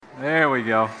we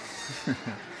go.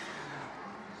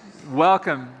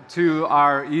 Welcome to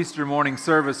our Easter morning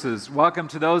services. Welcome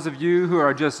to those of you who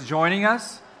are just joining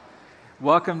us.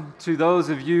 Welcome to those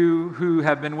of you who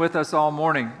have been with us all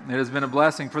morning. It has been a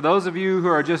blessing. For those of you who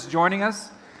are just joining us,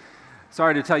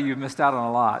 sorry to tell you, you've missed out on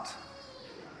a lot.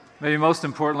 Maybe most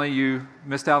importantly, you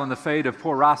missed out on the fate of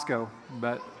poor Roscoe.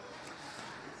 But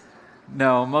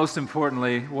no, most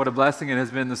importantly, what a blessing it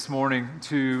has been this morning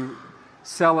to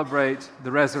celebrate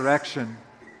the resurrection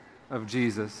of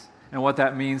Jesus and what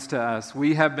that means to us.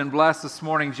 We have been blessed this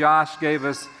morning. Josh gave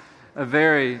us a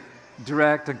very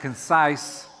direct and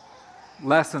concise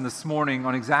lesson this morning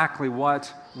on exactly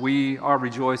what we are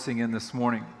rejoicing in this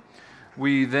morning.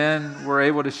 We then were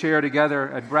able to share together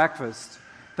at breakfast.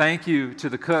 Thank you to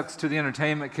the cooks, to the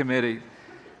entertainment committee.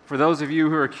 For those of you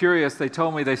who are curious, they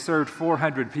told me they served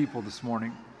 400 people this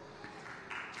morning.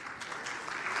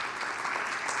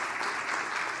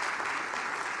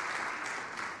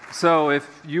 So if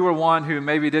you were one who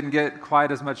maybe didn't get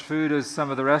quite as much food as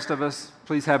some of the rest of us,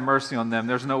 please have mercy on them.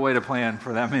 There's no way to plan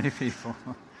for that many people.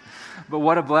 But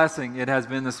what a blessing it has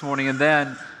been this morning. And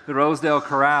then the Rosedale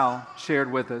Chorale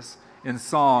shared with us in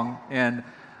song, and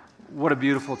what a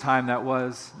beautiful time that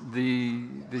was. The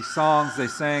songs they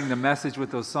sang, the message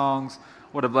with those songs,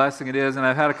 what a blessing it is. And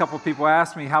I've had a couple of people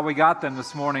ask me how we got them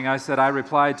this morning. I said I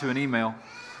replied to an email.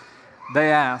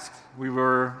 They asked. We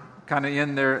were kind of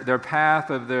in their path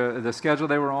of the schedule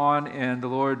they were on, and the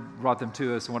Lord brought them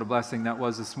to us, and what a blessing that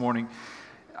was this morning.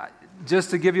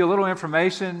 Just to give you a little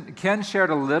information, Ken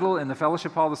shared a little in the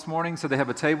fellowship hall this morning, so they have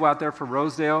a table out there for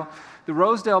Rosedale. The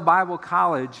Rosedale Bible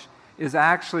College is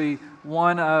actually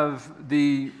one of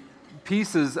the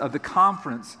pieces of the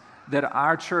conference that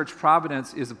our church,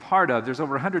 Providence, is a part of. There's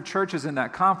over 100 churches in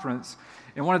that conference,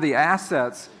 and one of the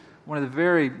assets, one of the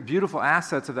very beautiful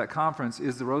assets of that conference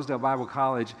is the Rosedale Bible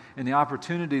College and the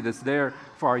opportunity that's there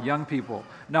for our young people.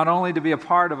 Not only to be a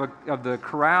part of the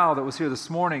chorale that was here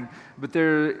this morning, but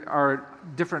there are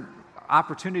different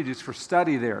opportunities for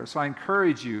study there. So I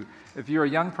encourage you, if you're a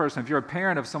young person, if you're a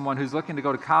parent of someone who's looking to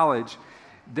go to college,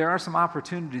 there are some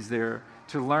opportunities there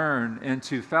to learn and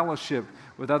to fellowship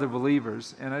with other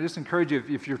believers. And I just encourage you,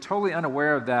 if you're totally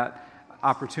unaware of that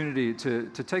opportunity, to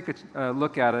take a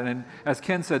look at it. And as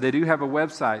Ken said, they do have a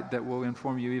website that will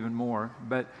inform you even more.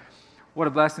 But what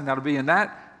a blessing that'll be. And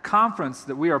that conference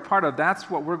that we are part of, that's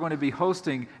what we're going to be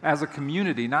hosting as a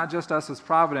community, not just us as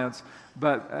Providence,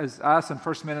 but as us and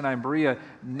First Mennonite and Berea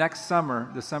next summer,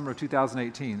 the summer of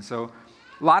 2018. So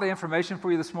a lot of information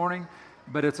for you this morning,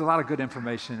 but it's a lot of good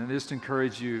information. And I just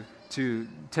encourage you to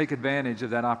take advantage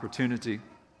of that opportunity.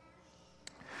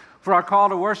 For our call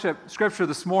to worship scripture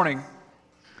this morning,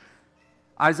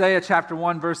 Isaiah chapter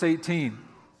 1, verse 18.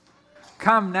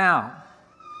 Come now,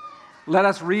 let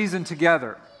us reason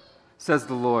together, says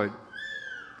the Lord.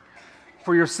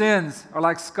 For your sins are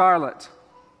like scarlet.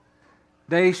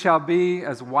 They shall be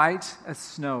as white as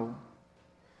snow.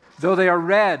 Though they are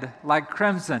red like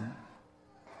crimson,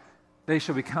 they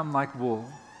shall become like wool.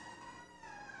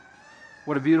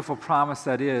 What a beautiful promise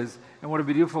that is, and what a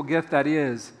beautiful gift that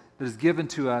is given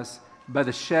to us by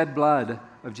the shed blood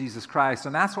of Jesus Christ.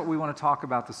 And that's what we want to talk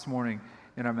about this morning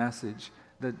in our message,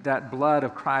 that blood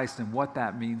of Christ and what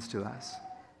that means to us.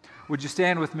 Would you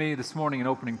stand with me this morning in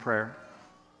opening prayer?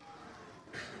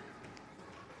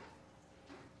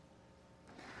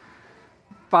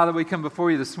 Father, we come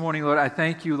before you this morning, Lord. I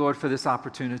thank you, Lord, for this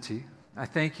opportunity. I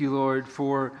thank you, Lord,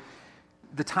 for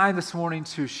the time this morning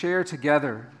to share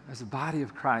together as a body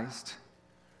of Christ,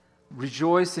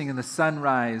 rejoicing in the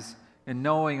sunrise and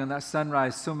knowing on that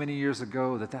sunrise so many years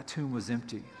ago that tomb was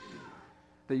empty,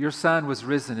 that your Son was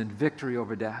risen in victory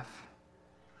over death.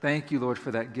 Thank you, Lord,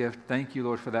 for that gift. Thank you,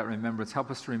 Lord, for that remembrance.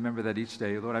 Help us to remember that each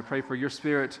day. Lord, I pray for your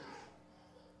Spirit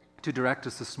to direct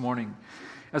us this morning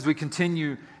as we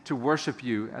continue to worship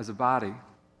you as a body,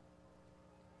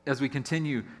 as we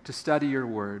continue to study your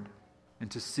word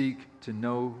and to seek to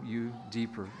know you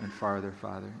deeper and farther,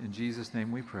 Father. In Jesus'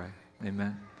 name we pray.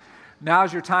 Amen. Now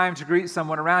is your time to greet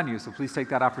someone around you, so please take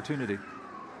that opportunity.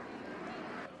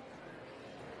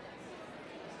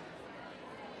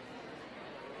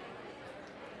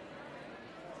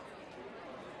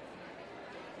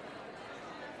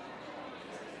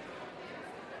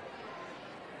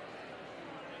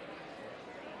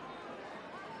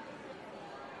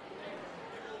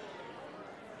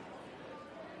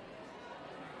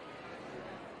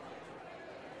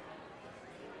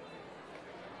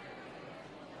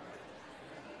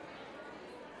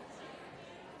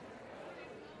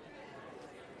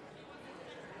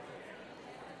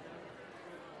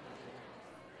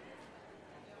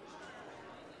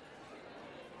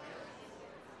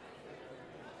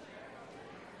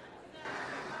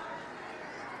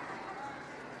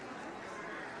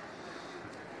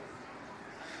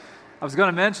 I was going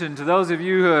to mention to those of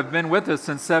you who have been with us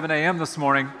since 7 a.m. this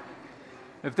morning,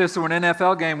 if this were an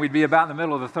NFL game, we'd be about in the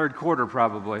middle of the third quarter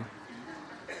probably.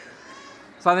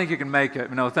 So I think you can make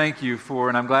it. No, thank you for,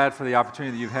 and I'm glad for the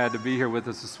opportunity that you've had to be here with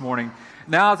us this morning.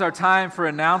 Now is our time for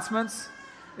announcements.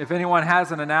 If anyone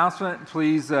has an announcement,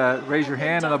 please raise your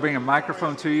hand and I'll bring a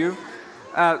microphone to you.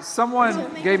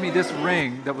 Someone gave me this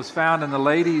ring that was found in the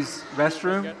ladies'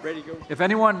 restroom. If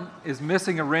anyone is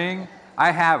missing a ring,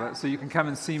 I have it, so you can come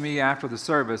and see me after the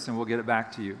service and we'll get it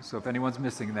back to you. So if anyone's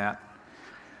missing that.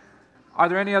 Are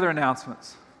there any other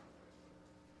announcements?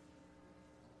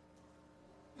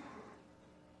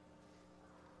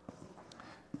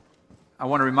 I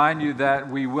want to remind you that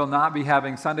we will not be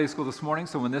having Sunday school this morning,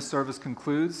 so when this service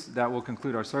concludes, that will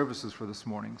conclude our services for this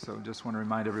morning. So just want to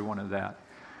remind everyone of that.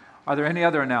 Are there any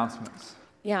other announcements?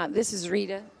 Yeah, this is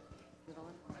Rita.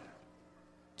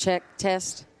 Check,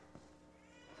 test.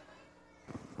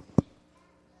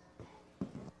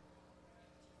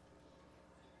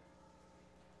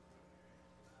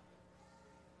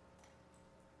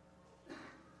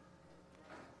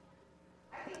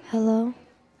 Hello?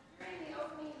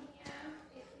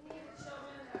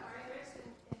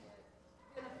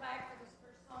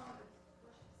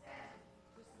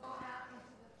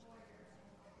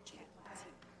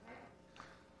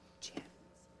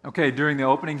 Okay, during the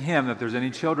opening hymn, if there's any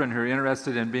children who are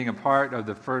interested in being a part of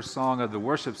the first song of the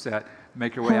worship set,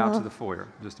 make your way out to the foyer,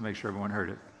 just to make sure everyone heard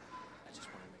it. I just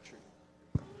want to make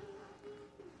sure.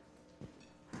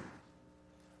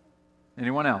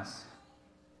 Anyone else?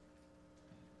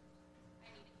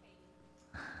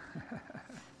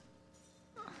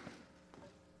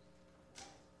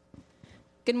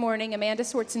 Good morning, Amanda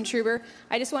Swartzentruber.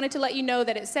 I just wanted to let you know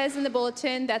that it says in the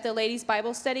bulletin that the ladies'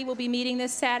 Bible study will be meeting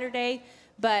this Saturday,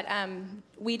 but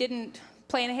we didn't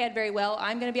plan ahead very well.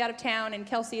 I'm going to be out of town, and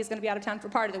Kelsey is going to be out of town for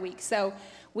part of the week. So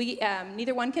we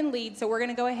neither one can lead, so we're going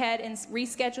to go ahead and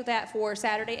reschedule that for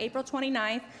Saturday, April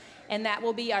 29th, and that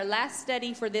will be our last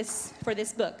study for this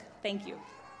book. Thank you.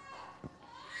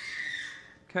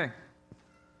 Okay.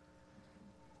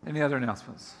 Any other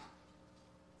announcements?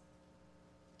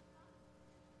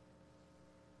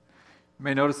 You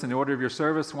may notice in the order of your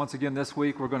service, once again this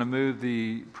week, we're going to move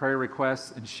the prayer requests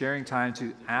and sharing time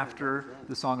to after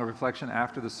the Song of Reflection,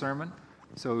 after the sermon.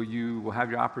 So you will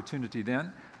have your opportunity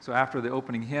then. So after the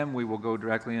opening hymn, we will go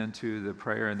directly into the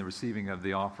prayer and the receiving of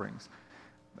the offerings.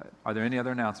 But are there any other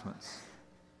announcements?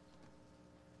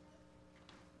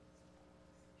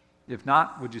 If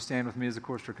not, would you stand with me as the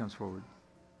chorister comes forward?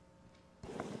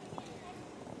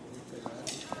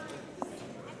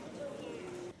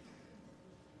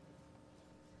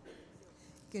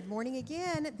 Good morning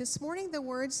again. This morning, the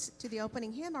words to the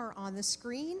opening hymn are on the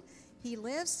screen. He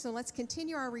lives, so let's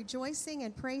continue our rejoicing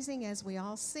and praising as we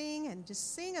all sing, and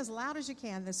just sing as loud as you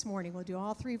can this morning. We'll do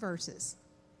all three verses.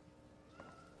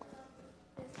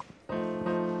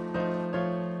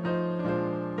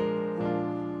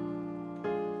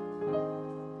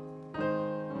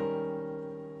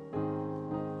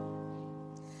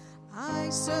 I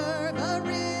serve a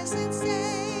risen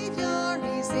Savior,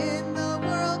 He's in the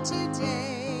world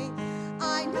today.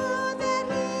 I know that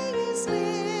He is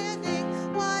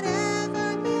living,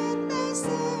 whatever men may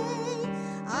say.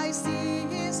 I see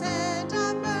His hand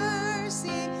of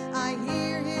mercy, I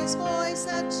hear His voice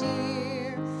of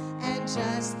cheer, and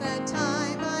just the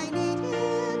time I need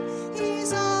Him,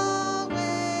 He's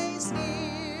always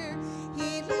near.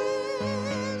 He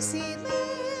lives,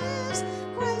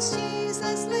 Christ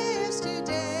Jesus lives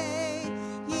today.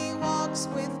 He walks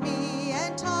with me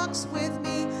and talks with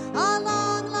me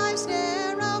along life's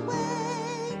narrow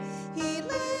way. He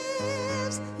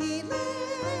lives,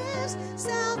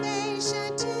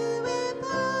 salvation to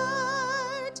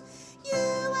impart.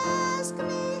 You ask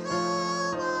me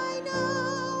how I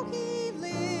know He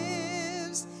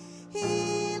lives.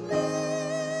 He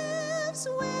lives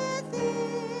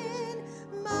within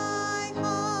my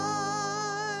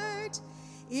heart.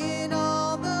 In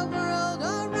all the world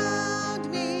around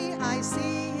me, I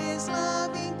see His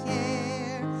loving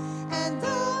care. And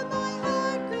though my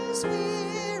heart grows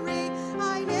weary,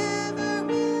 I never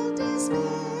will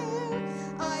despair.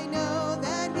 I know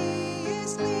that He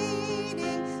is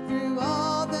leading through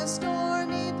all the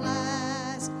stormy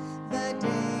blast. The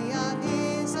day of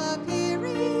His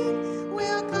appearing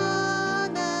will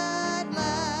come at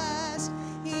last.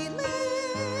 He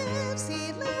lives,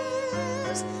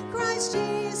 Christ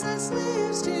Jesus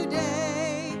lives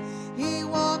today. He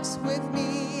walks with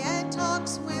me and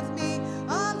talks with me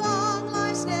along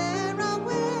life's narrow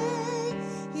way.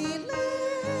 He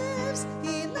lives,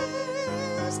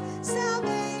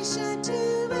 salvation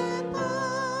to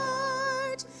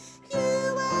impart.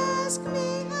 You ask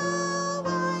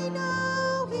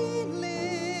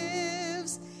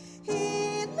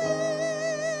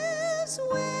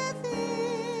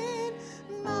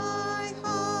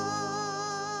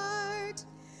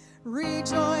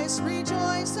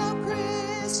rejoice, O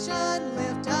Christian,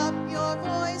 lift up your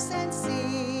voice and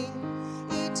sing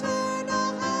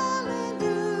eternal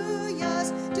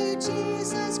hallelujahs to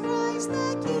Jesus Christ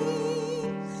the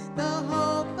King, the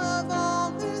hope of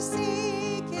all who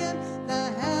seek him,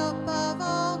 the help of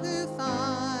all who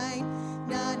find.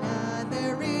 None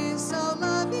other is so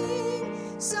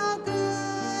loving, so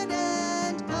good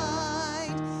and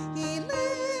kind. He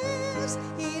lives,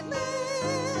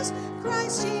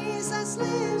 Christ Jesus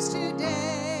lives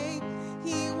today.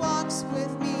 He walks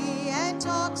with me and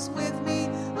talks with me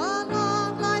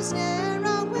along life's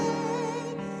narrow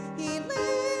way. He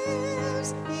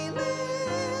lives,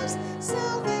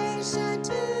 salvation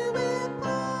to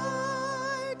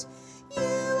impart. You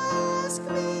ask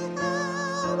me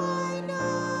how I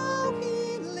know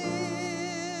he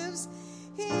lives.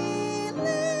 He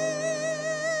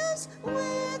lives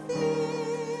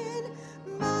within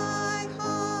my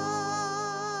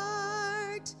heart.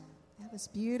 That was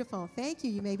beautiful. Thank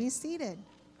you. You may be seated.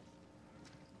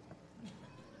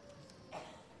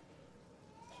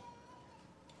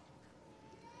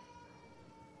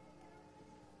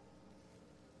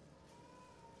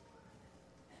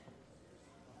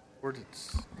 Lord,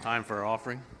 it's time for our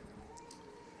offering.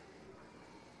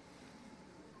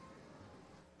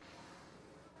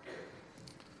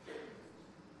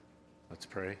 Let's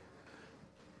pray.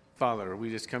 Father,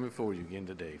 we just come before you again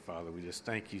today, Father. We just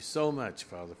thank you so much,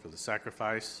 Father, for the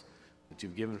sacrifice that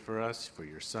you've given for us, for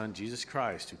your Son, Jesus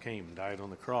Christ, who came and died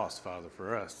on the cross, Father,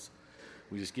 for us.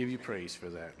 We just give you praise for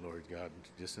that, Lord God,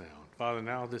 just now. Father,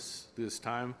 now this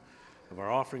time of our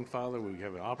offering, Father, we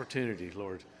have an opportunity,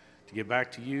 Lord, to give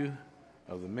back to you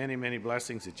of the many, many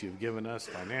blessings that you've given us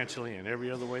financially and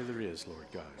every other way there is, Lord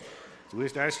God. So we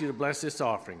just ask you to bless this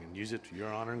offering and use it to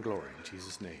your honor and glory. In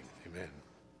Jesus' name, amen.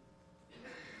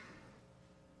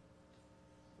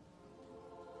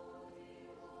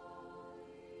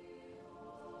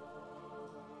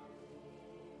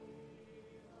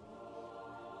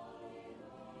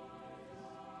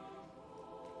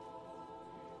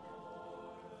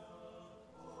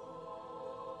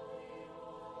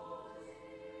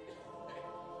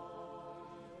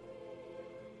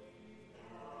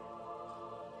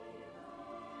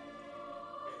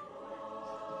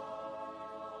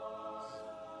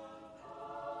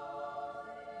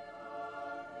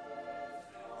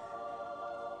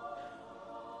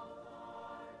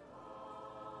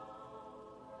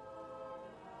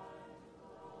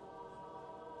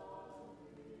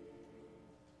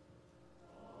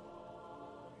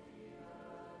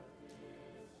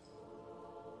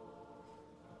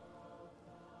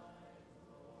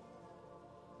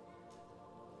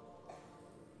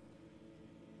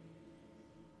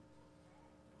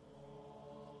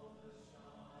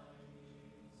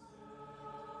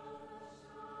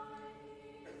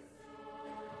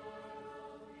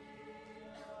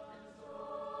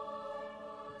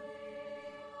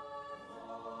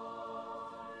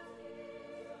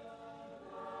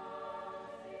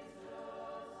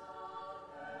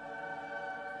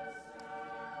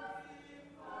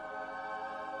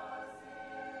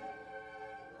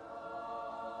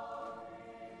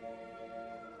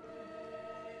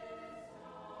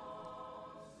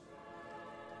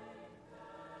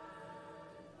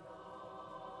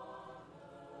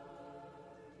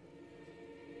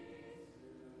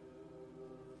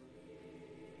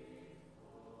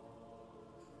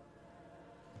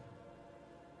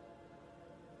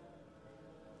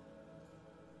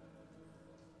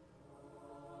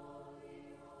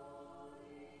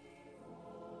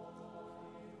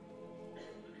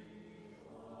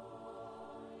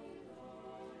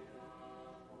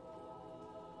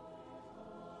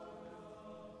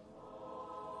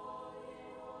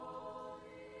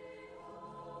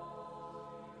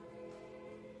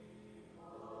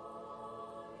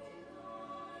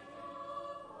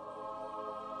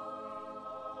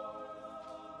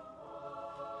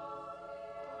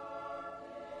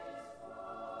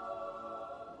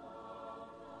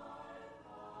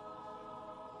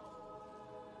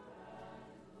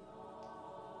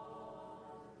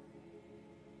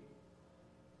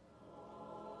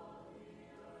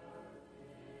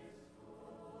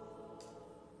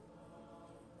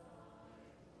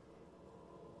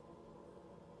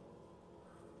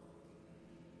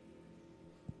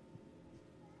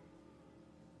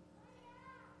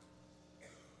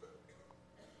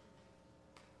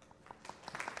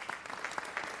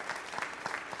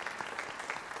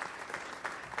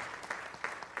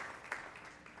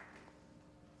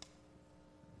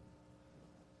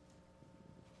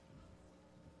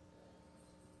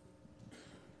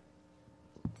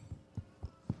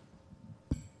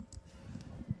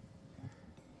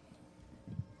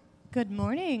 Good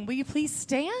morning. Will you please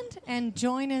stand and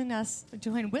join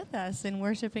with us in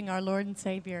worshiping our Lord and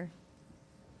Savior?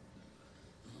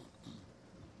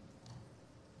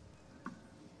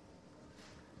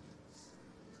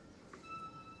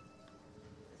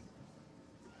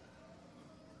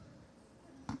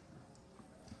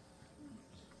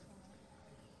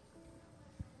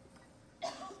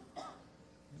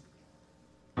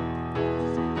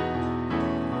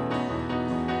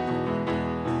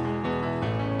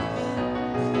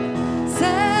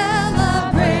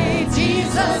 Celebrate,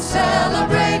 Jesus,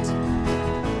 celebrate.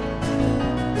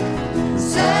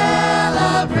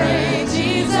 Celebrate,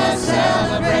 Jesus,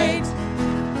 celebrate.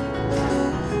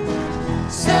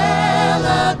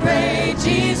 Celebrate,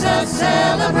 Jesus,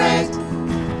 celebrate.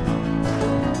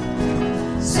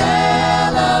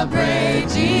 Celebrate,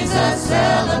 Jesus,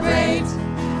 celebrate.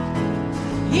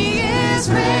 He is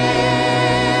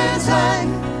risen.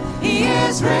 He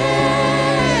is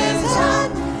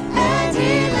risen. And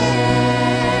he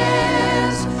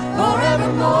lives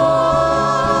forevermore.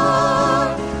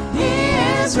 He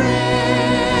is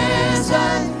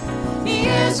risen. He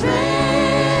is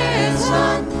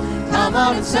risen. Come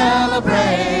on and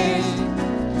celebrate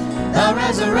the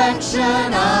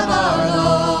resurrection of our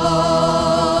Lord.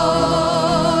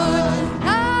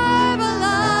 I'm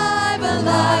alive,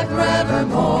 alive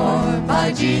forevermore.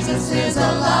 My Jesus is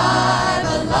alive,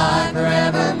 alive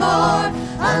forevermore.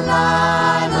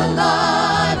 Alive,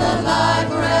 alive, alive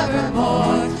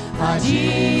forevermore. My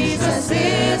Jesus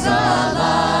is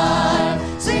alive.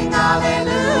 Sing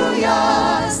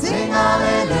hallelujah, sing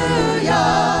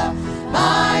hallelujah.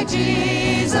 My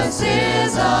Jesus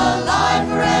is alive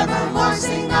forevermore.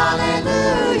 Sing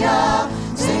hallelujah,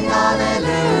 sing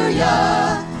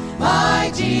hallelujah.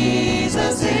 My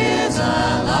Jesus is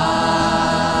alive.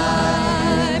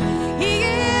 He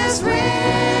is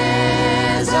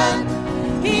risen.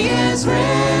 He is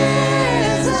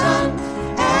risen,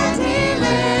 and he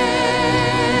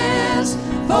lives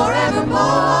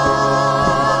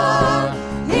forevermore.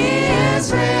 He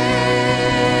is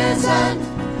risen.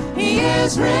 He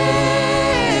is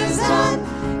risen.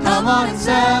 Come on and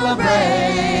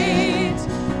celebrate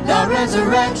the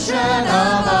resurrection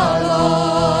of our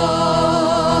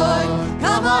Lord.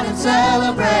 Come on and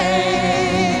celebrate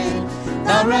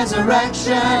the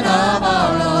resurrection of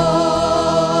our Lord.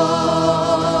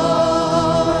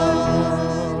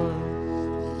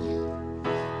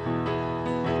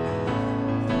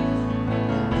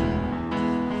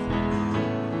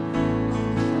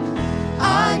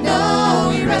 I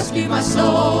know he rescued my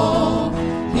soul.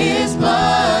 His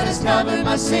blood has covered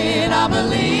my sin. I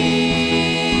believe.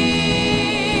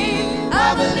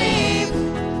 I believe.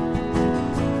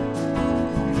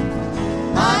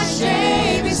 My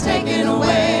shame is taken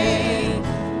away.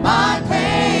 My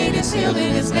pain is healed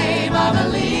in his name. I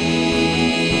believe.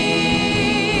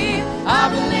 I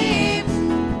believe.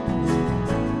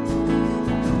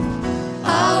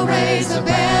 I'll raise a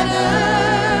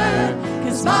banner,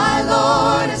 'cause my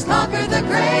Lord has conquered the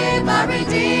grave. My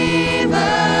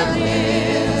Redeemer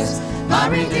lives. My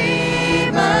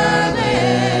Redeemer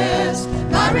lives.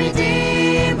 My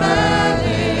Redeemer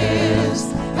lives.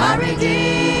 My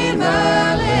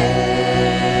Redeemer lives.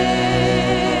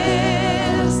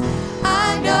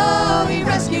 I know he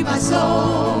rescued my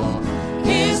soul.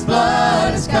 His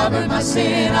blood has covered my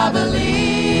sin. I believe.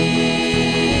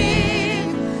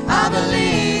 I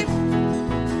believe.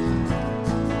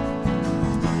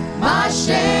 My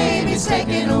shame is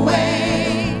taken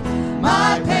away.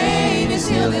 My pain is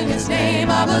healed in his name.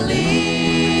 I believe.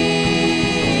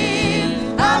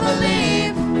 I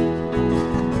believe.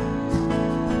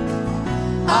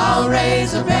 I'll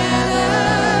raise a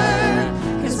banner,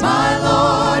 'cause my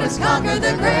Lord has conquered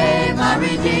the grave. My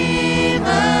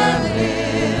Redeemer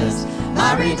lives.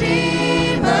 My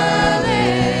Redeemer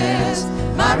lives.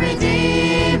 My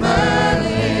Redeemer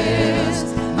lives.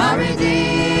 My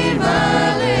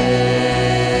Redeemer lives.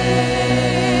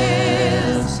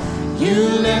 You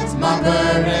lift my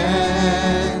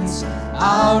burdens,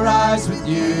 I'll rise with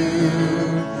you.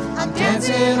 I'm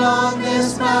dancing on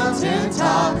this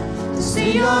mountaintop to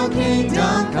see your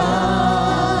kingdom come.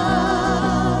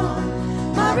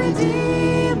 My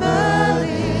Redeemer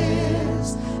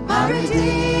lives. My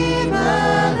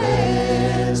Redeemer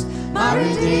lives. My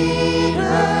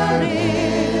Redeemer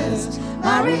lives.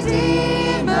 My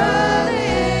Redeemer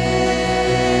lives.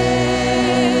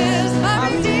 My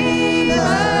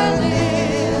Redeemer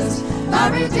lives. My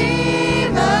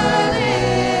Redeemer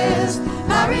lives.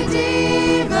 My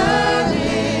Redeemer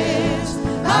lives.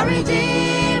 My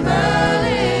Redeemer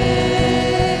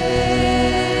lives.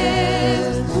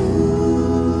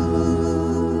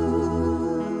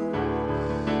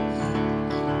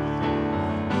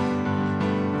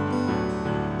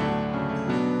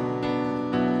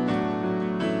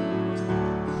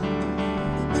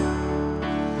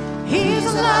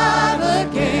 He's alive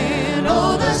again.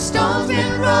 Oh, the stone's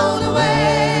been rolled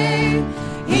away.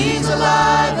 He's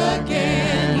alive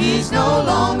again. He's no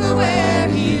longer where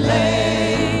he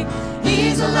lay.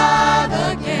 He's alive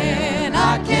again.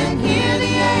 I can hear the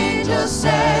angels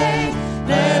say,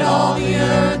 let all the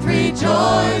earth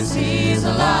rejoice. He's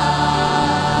alive.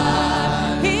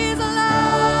 He's alive.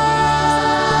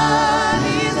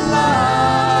 He's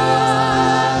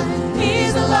alive.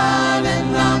 He's alive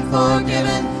and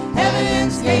unforgiven.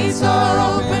 Heaven's gates are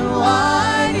open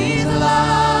wide. He's alive.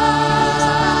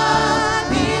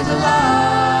 He's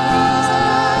alive.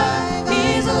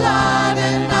 He's alive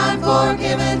and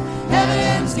unforgiven.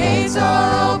 Heaven's gates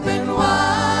are open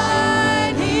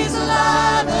wide. He's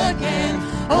alive again.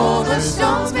 Oh, the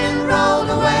stone's been rolled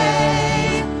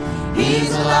away.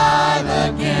 He's alive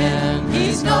again.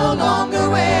 He's no longer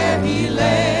where he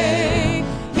lay.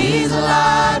 He's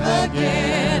alive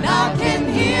again. I can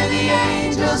hear the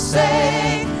angels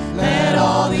say, let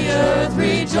all the earth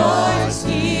rejoice.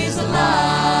 He's alive.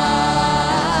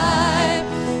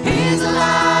 He's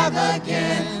alive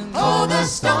again. Oh, the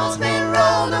stone's been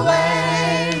rolled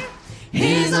away.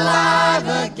 He's alive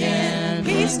again.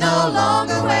 He's no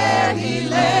longer where he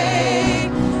lay.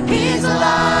 He's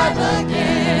alive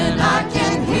again. I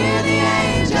can hear the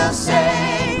angels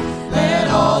say, let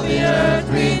all the earth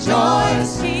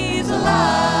rejoice. He's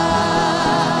alive.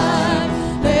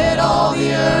 Let all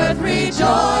the earth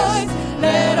rejoice.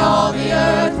 Let all the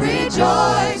earth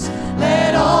rejoice.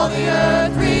 Let all the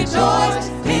earth rejoice.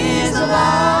 He's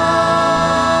alive.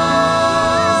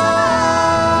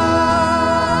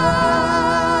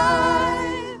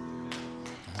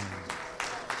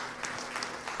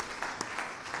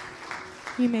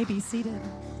 You may be seated.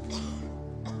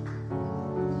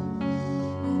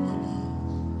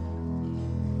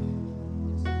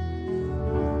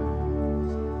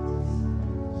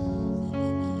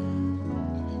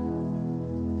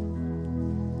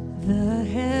 The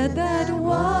head that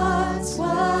once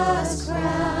was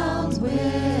crowned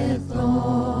with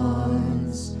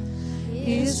thorns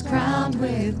is crowned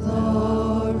with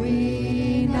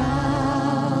glory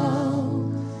now.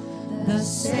 The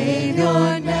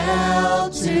Savior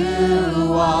knelt to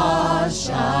wash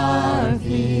our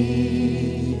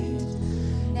feet.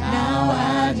 Now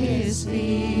at his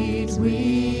feet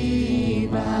we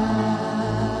bow.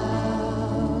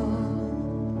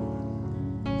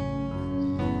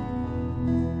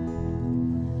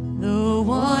 The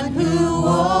one who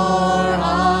wore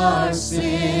our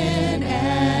sin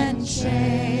and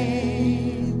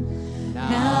shame,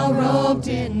 now robed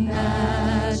in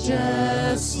majesty,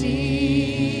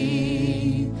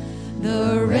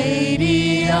 the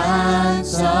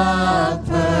radiance of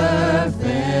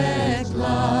perfect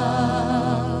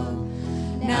love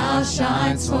now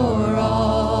shines for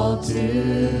all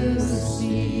to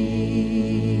see.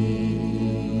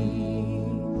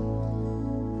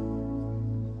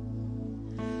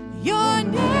 Your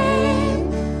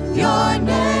name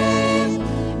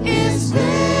is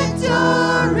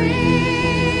victory.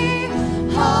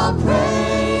 All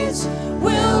praise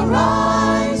will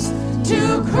rise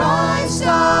to Christ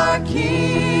our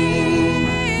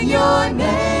King. Your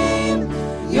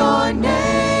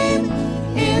name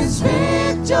is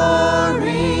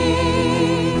victory.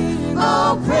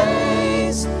 All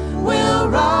praise will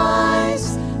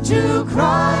rise to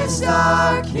Christ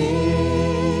our King.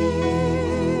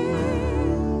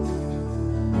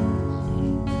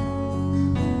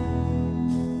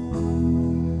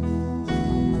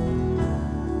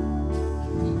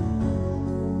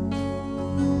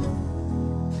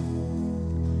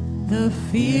 The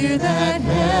fear that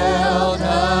held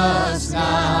us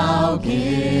now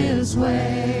gives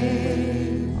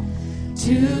way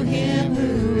to Him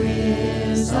who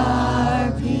is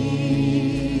our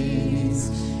peace.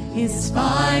 His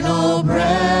final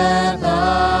breath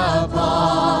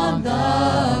upon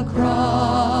the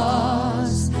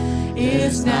cross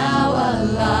is now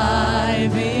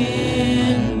alive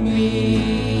in me.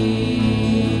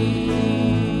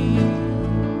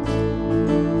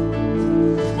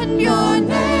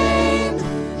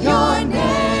 Your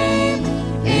name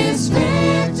is victory.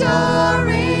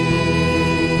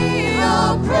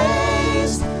 All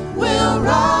praise will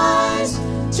rise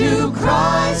to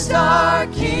Christ our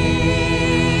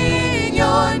King.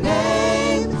 Your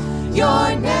name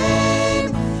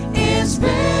is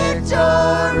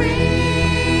victory.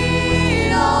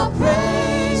 All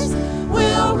praise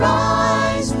will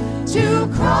rise to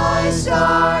Christ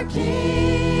our King.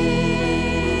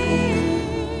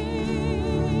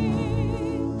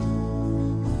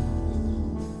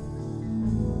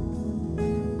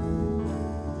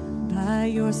 By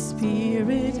your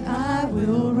Spirit I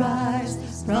will rise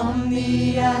from the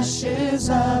the ashes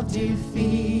of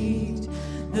defeat.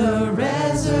 The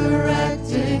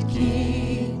resurrected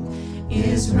King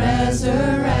is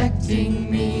resurrecting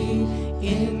me.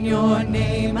 In your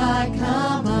name I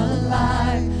come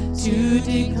alive to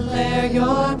declare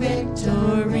your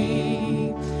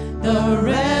victory. The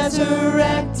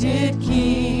resurrected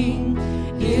King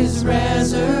is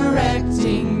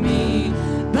resurrecting me.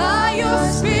 By your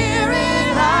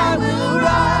Spirit I will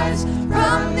rise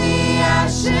from the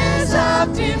ashes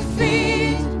of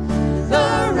defeat.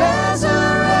 The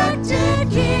resurrected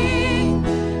King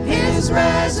is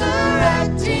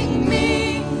resurrecting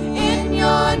me. In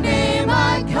your name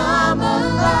I come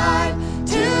alive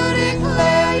to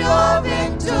declare your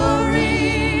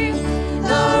victory.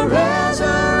 The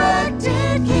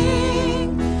resurrected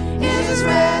King is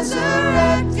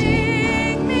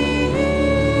resurrecting me.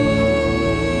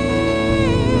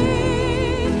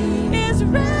 Is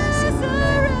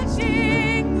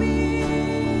resurrecting me.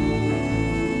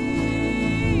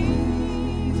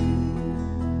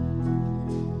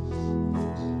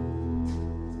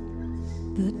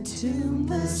 The tomb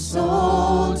the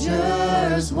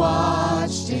soldiers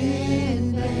watched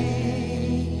in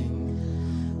vain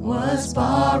was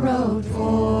borrowed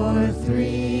for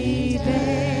 3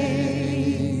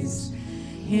 days.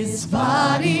 His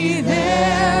body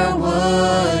there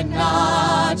would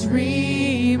not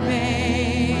remain.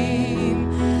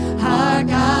 Our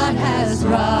God has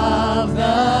robbed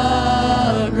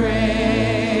the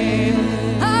grave.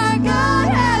 Our God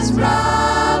has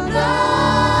robbed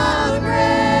the grave.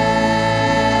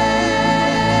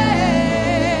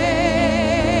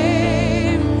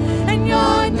 And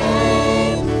your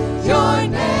name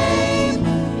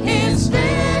is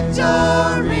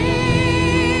victory.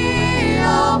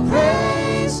 All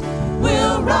praise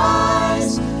will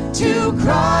rise to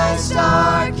Christ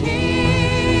our King.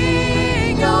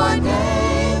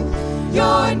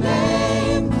 Your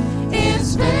name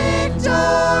is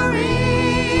victory.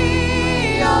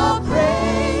 All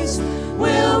praise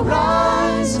will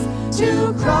rise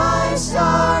to Christ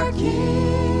our King.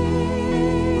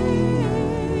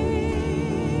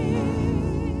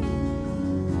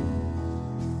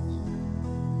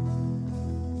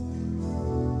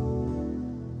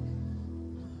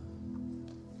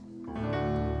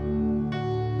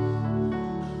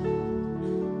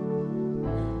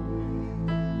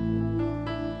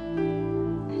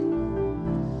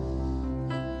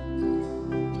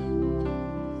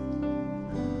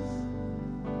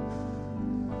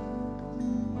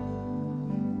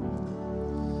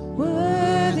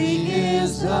 Worthy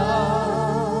is the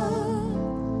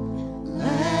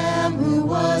Lamb who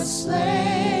was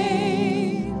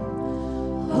slain.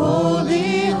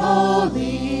 Holy,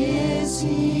 holy is he.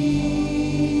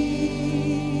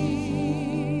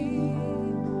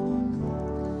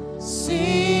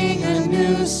 Sing a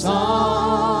new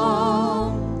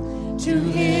song to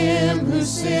him who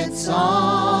sits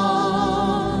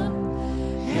on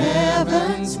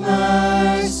heaven's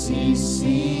mercy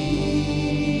seat.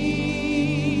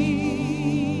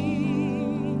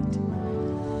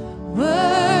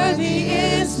 Worthy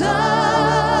is the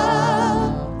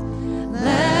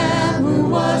Lamb who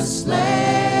was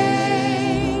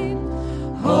slain.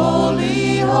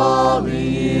 Holy,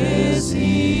 holy is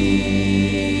he.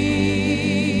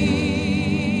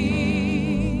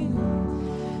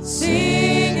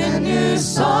 Sing a new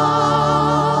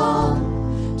song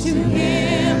to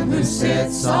him who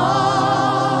sits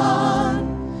on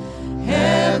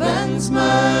heaven's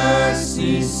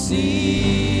mercy seat.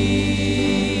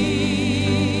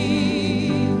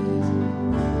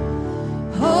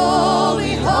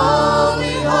 Holy,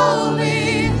 holy,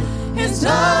 holy is the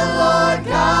Lord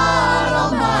God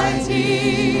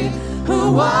Almighty,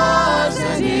 who was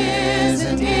and is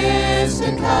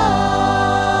to come.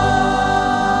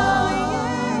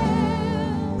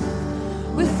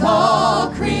 With all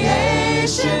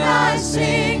creation I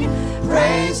sing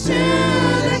praise to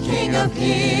the King of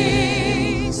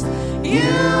Kings.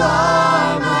 You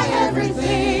are my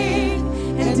everything,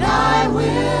 and I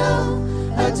will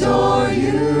adore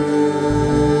you.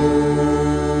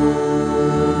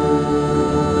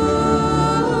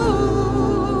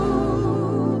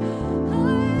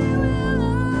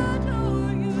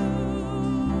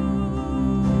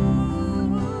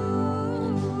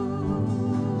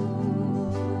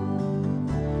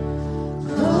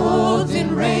 Clothed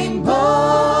in rainbows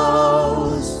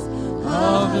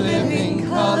of living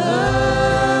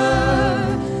color,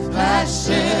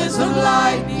 flashes of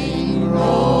lightning,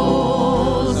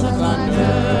 rolls of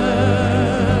thunder.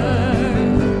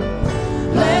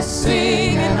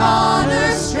 Blessing and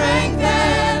honor, strength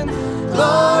and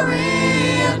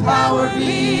glory and power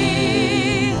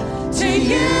be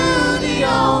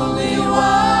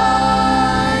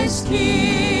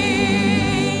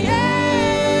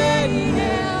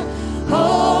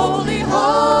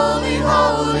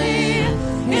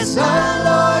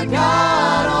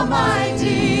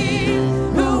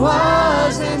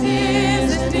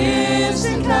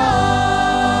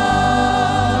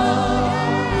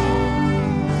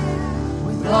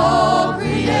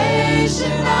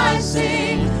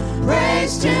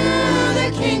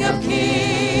of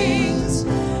Kings.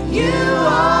 You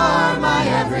are my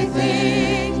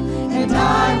everything, and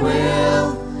I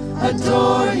will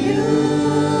adore you.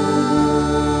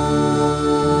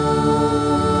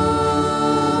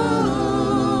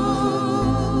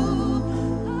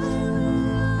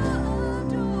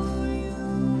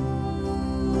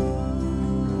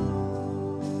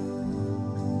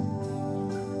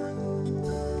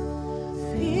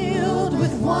 Filled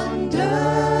with wonder,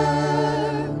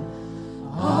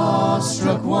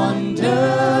 awestruck wonder,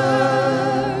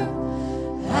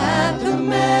 at the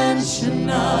mention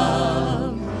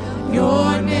of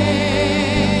your name.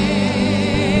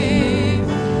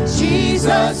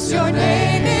 Jesus, your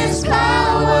name is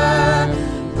power,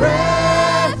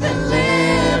 breath and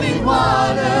living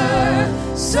water,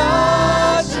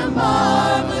 such a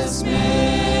marvelous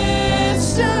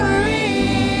mystery.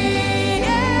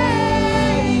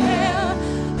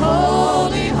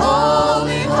 Holy,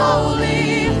 holy,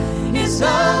 holy is the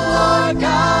Lord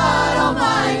God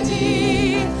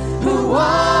Almighty, who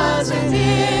was and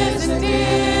is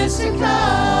to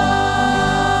come.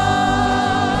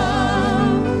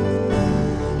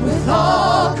 With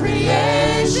all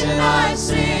creation I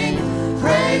sing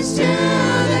praise to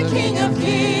the King of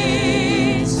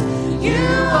Kings. You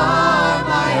are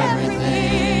my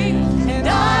everything, and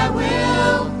I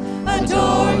will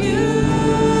adore you.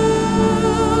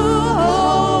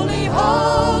 Holy,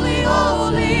 holy,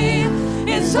 holy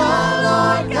is the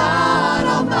Lord God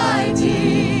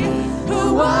Almighty,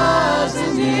 who was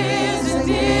and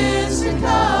is to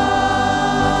come.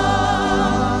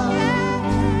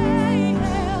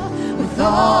 With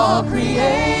all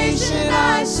creation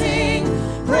I sing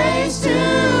praise to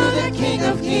the King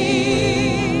of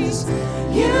Kings.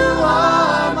 You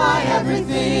are my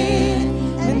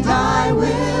everything, and I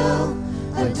will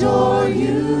adore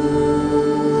you.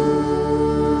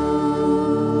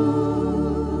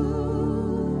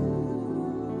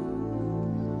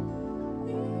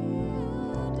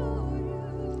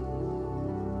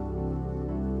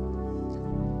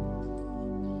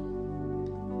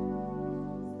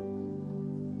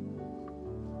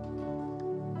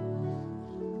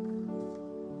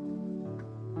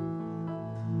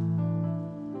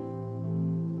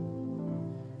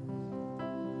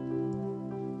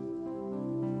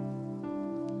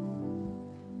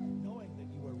 Knowing that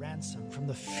you were ransomed from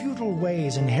the futile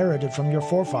ways inherited from your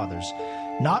forefathers,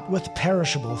 not with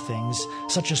perishable things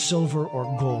such as silver or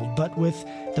gold, but with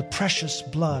the precious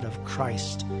blood of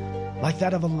Christ, like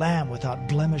that of a lamb without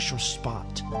blemish or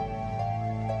spot.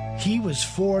 He was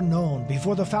foreknown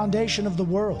before the foundation of the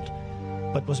world,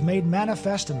 but was made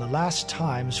manifest in the last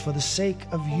times for the sake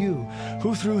of you,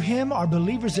 who through him are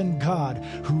believers in God,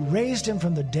 who raised him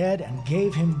from the dead and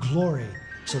gave him glory,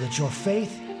 so that your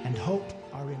faith and hope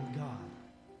are in God.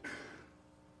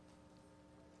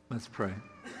 Let's pray.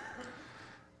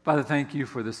 Father, thank you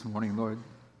for this morning, Lord.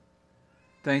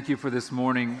 Thank you for this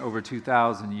morning over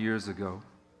 2,000 years ago,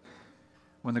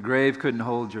 when the grave couldn't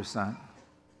hold your Son.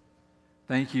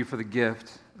 Thank you for the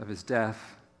gift of his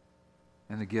death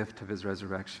and the gift of his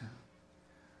resurrection.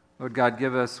 Lord God,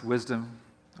 give us wisdom.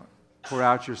 Pour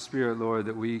out your Spirit, Lord,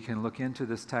 that we can look into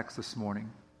this text this morning.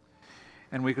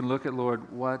 And we can look at,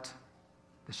 Lord, what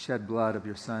the shed blood of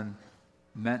your Son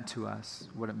meant to us,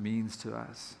 what it means to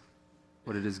us,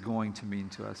 what it is going to mean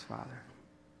to us, Father.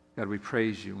 God, we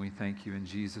praise you and we thank you in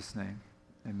Jesus' name.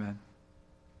 Amen.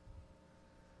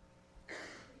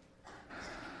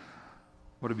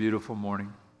 What a beautiful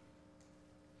morning.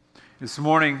 This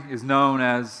morning is known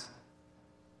as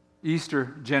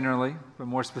Easter generally, but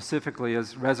more specifically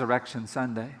as Resurrection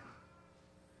Sunday.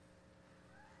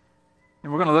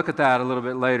 And we're going to look at that a little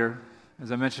bit later.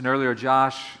 As I mentioned earlier,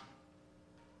 Josh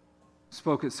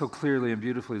spoke it so clearly and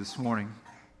beautifully this morning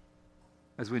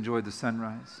as we enjoyed the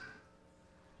sunrise.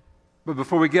 But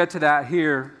before we get to that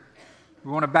here,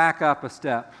 we want to back up a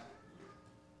step.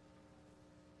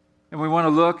 And we want to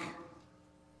look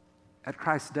at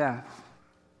Christ's death.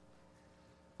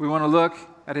 We want to look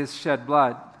at his shed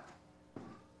blood.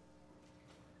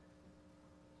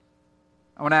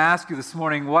 I want to ask you this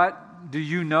morning, what do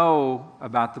you know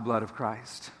about the blood of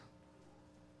Christ?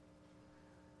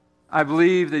 I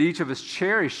believe that each of us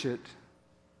cherish it.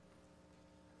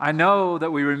 I know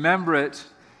that we remember it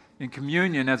in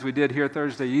communion as we did here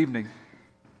Thursday evening.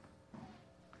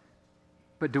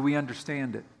 But do we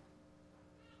understand it?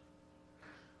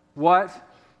 What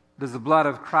does the blood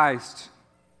of Christ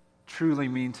truly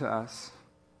mean to us?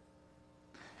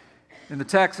 In the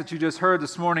text that you just heard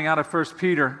this morning out of 1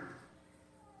 Peter,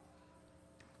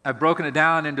 I've broken it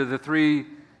down into the 3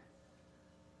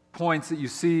 points that you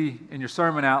see in your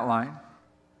sermon outline.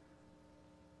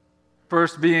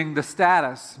 First being the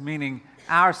status, meaning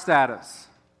our status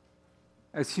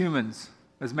as humans,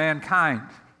 as mankind.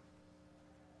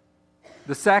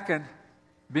 The second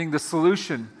being the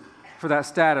solution for that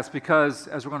status, because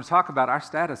as we're going to talk about, our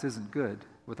status isn't good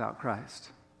without Christ.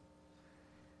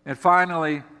 And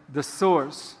finally, the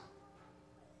source,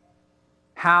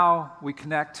 how we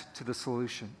connect to the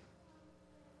solution.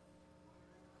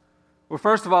 Well,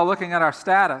 first of all, looking at our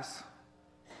status.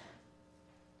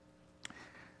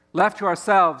 Left to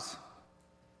ourselves,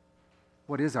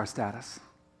 what is our status?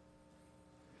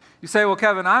 You say, well,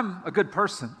 Kevin, I'm a good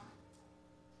person.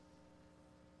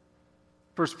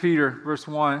 1 Peter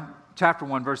chapter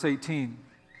 1, verse 18.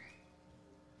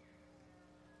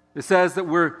 It says that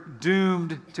we're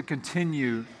doomed to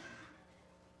continue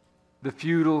the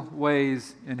futile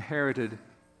ways inherited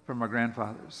from our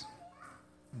grandfathers.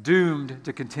 Doomed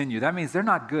to continue. That means they're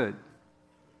not good.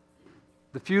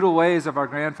 The futile ways of our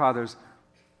grandfathers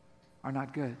are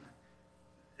not good.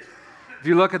 If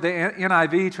you look at the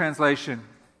NIV translation,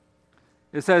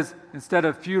 it says, instead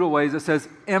of futile ways, it says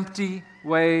empty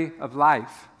way of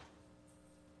life.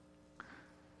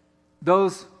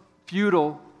 Those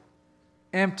futile,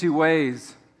 empty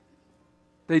ways,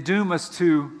 they doom us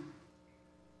to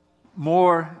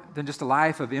more than just a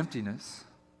life of emptiness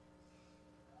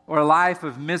or a life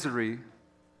of misery.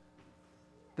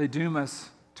 They doom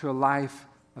us to a life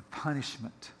of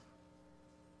punishment.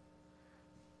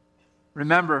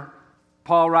 Remember,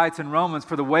 Paul writes in Romans,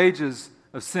 for the wages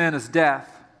of sin is death.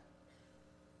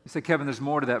 You say, Kevin, there's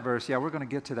more to that verse. Yeah, we're going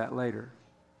to get to that later.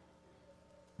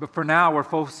 But for now, we're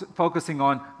focusing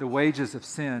on the wages of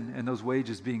sin and those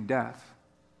wages being death.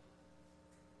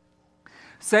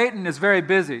 Satan is very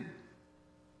busy.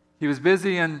 He was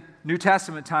busy in New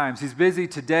Testament times. He's busy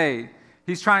today.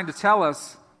 He's trying to tell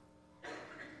us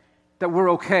that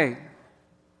we're okay,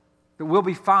 that we'll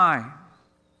be fine,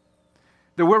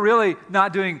 that we're really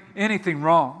not doing anything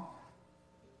wrong.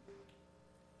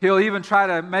 He'll even try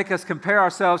to make us compare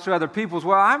ourselves to other people's.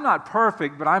 Well, I'm not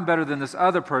perfect, but I'm better than this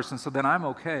other person, so then I'm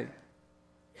okay.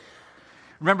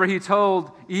 Remember, he told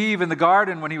Eve in the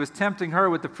garden when he was tempting her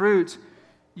with the fruit,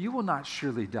 you will not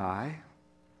surely die.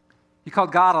 He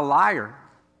called God a liar,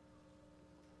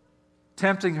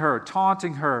 tempting her,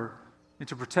 taunting her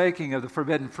into partaking of the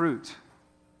forbidden fruit.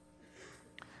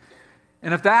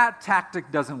 And if that tactic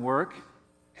doesn't work,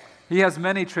 he has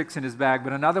many tricks in his bag,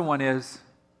 but another one is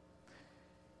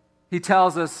he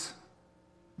tells us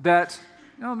that,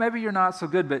 maybe you're not so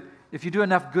good, but if you do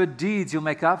enough good deeds, you'll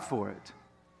make up for it.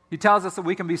 He tells us that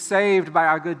we can be saved by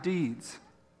our good deeds.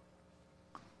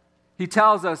 He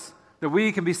tells us that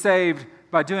we can be saved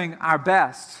by doing our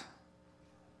best,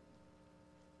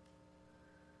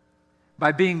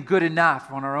 by being good enough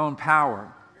on our own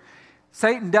power.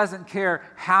 Satan doesn't care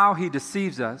how he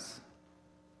deceives us.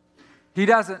 He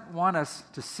doesn't want us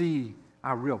to see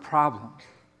our real problems.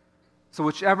 So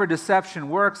whichever deception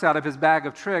works out of his bag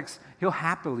of tricks, he'll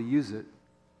happily use it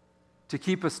to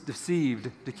keep us deceived,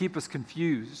 to keep us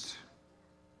confused.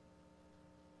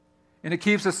 And it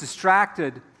keeps us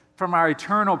distracted from our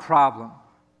eternal problem.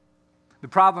 The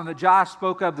problem that Josh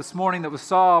spoke of this morning that was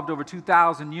solved over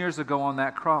 2,000 years ago on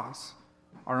that cross.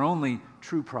 Our only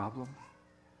true problem.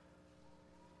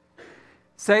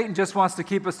 Satan just wants to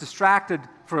keep us distracted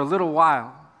for a little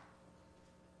while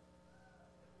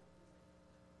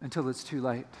until it's too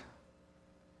late.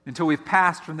 Until we've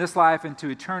passed from this life into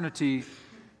eternity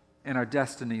and our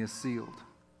destiny is sealed.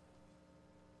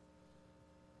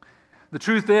 The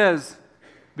truth is,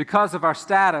 because of our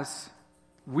status,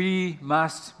 we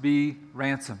must be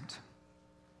ransomed.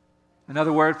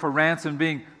 Another word for ransom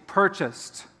being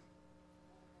purchased.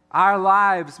 Our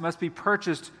lives must be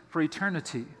purchased for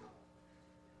eternity.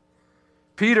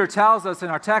 Peter tells us in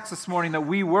our text this morning that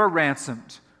we were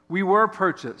ransomed. We were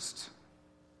purchased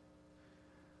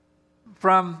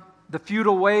from the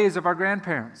futile ways of our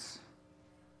grandparents.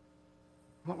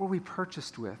 What were we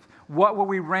purchased with? What were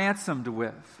we ransomed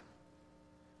with?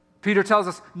 Peter tells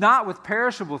us not with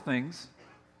perishable things,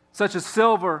 such as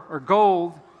silver or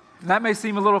gold. And that may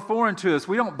seem a little foreign to us.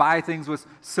 We don't buy things with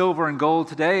silver and gold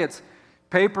today. It's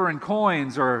paper and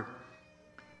coins or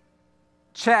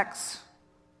checks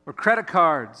or credit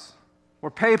cards or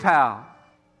PayPal.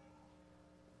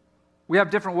 We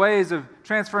have different ways of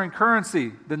transferring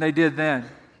currency than they did then.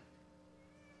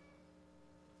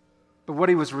 But what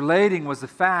he was relating was the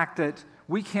fact that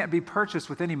we can't be purchased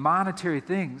with any monetary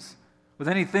things, with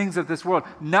any things of this world.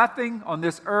 Nothing on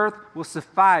this earth will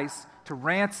suffice to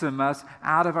ransom us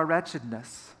out of our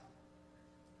wretchedness.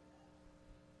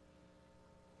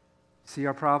 See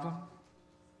our problem?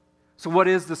 So what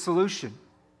is the solution?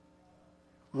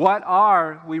 What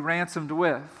are we ransomed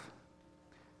with?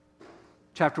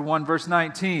 chapter 1, verse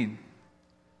 19,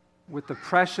 with the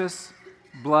precious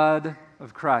blood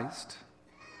of Christ.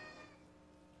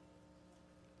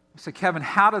 You say, Kevin,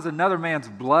 how does another man's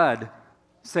blood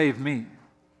save me?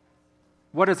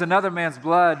 What does another man's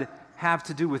blood have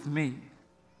to do with me?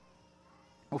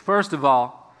 Well, first of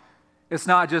all, it's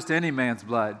not just any man's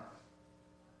blood.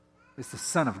 It's the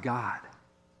Son of God.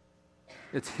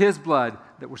 It's His blood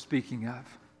that we're speaking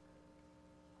of.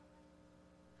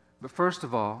 But first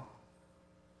of all,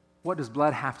 what does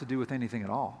blood have to do with anything at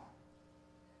all?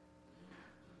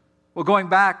 Well, going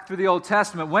back through the Old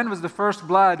Testament, when was the first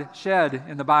blood shed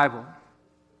in the Bible?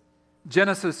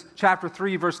 Genesis chapter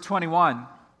 3, verse 21.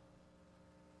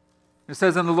 It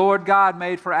says, "And the Lord God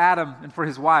made for Adam and for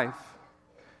his wife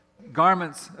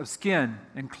garments of skin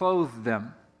and clothed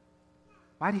them."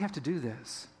 Why do you have to do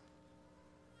this?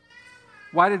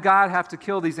 Why did God have to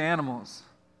kill these animals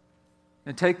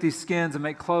and take these skins and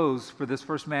make clothes for this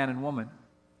first man and woman?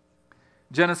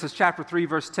 Genesis chapter 3,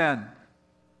 verse 10.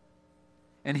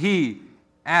 "And he,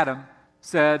 Adam,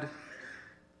 said,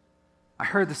 I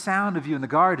heard the sound of you in the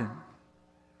garden,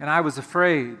 and I was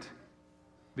afraid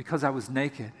because I was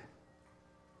naked,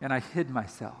 and I hid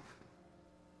myself."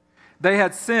 They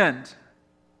had sinned,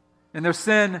 and their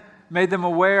sin made them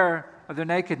aware of their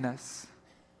nakedness.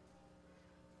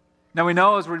 Now we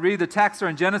know as we read the text there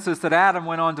in Genesis that Adam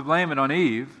went on to blame it on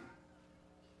Eve,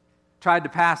 tried to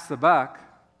pass the buck,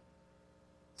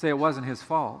 say it wasn't his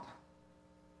fault.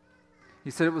 He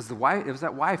said it was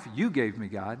that wife you gave me,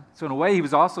 God. So in a way he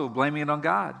was also blaming it on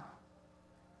God.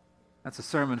 That's a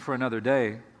sermon for another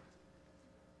day.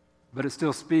 But it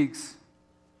still speaks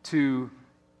to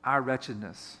our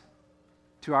wretchedness,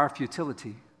 to our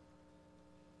futility.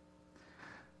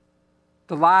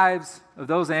 The lives of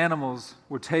those animals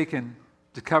were taken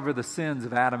to cover the sins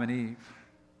of Adam and Eve.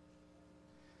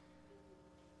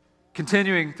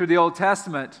 Continuing through the Old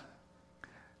Testament,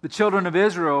 the children of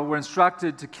Israel were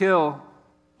instructed to kill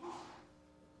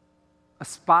a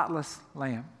spotless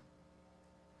lamb.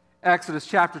 Exodus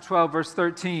chapter 12, verse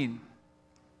 13.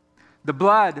 "The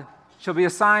blood shall be a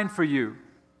sign for you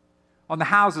on the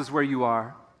houses where you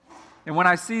are. And when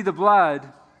I see the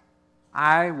blood,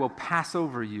 I will pass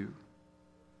over you.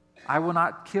 I will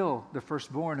not kill the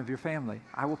firstborn of your family.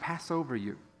 I will pass over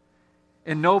you.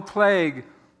 And no plague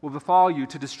will befall you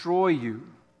to destroy you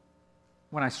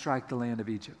when I strike the land of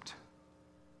Egypt."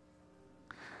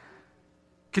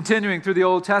 Continuing through the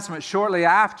Old Testament, shortly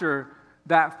after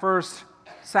that first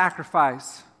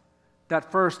sacrifice, that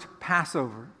first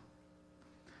Passover,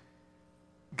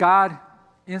 God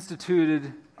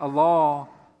instituted a law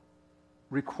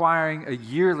requiring a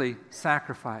yearly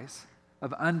sacrifice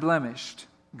of unblemished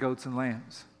goats and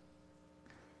lambs.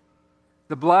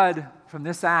 The blood from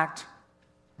this act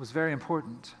was very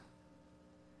important.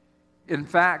 In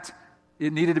fact,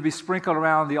 it needed to be sprinkled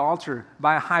around the altar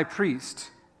by a high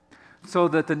priest so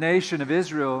that the nation of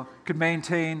Israel could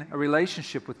maintain a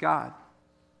relationship with God.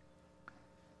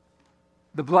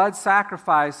 The blood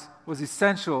sacrifice was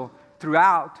essential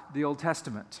throughout the Old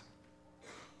Testament.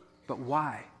 But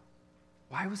why?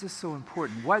 Why was this so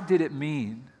important? What did it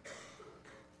mean?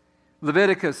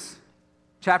 Leviticus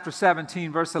chapter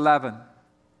 17, verse 11.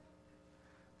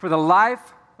 "For the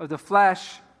life of the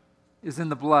flesh is in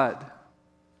the blood,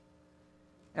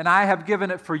 and I have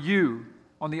given it for you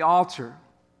on the altar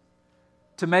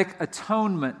to make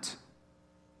atonement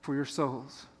for your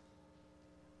souls.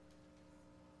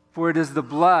 For it is the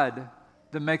blood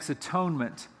that makes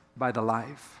atonement by the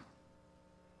life."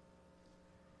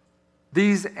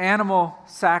 These animal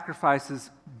sacrifices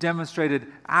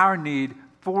demonstrated our need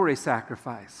for a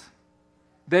sacrifice.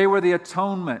 They were the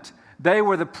atonement. They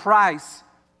were the price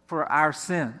for our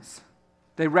sins.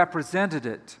 They represented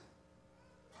it.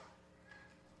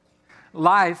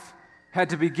 Life had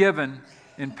to be given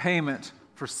in payment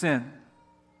for sin.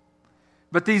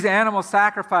 But these animal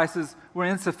sacrifices were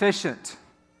insufficient.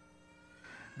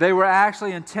 They were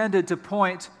actually intended to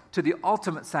point to the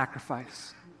ultimate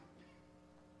sacrifice.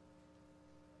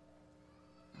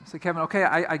 So Kevin, okay,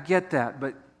 I get that,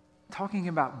 but talking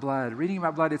about blood, reading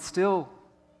about blood, it's still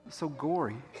so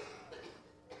gory.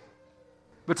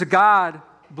 But to God,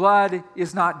 blood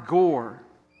is not gore.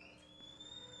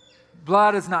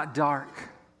 Blood is not dark.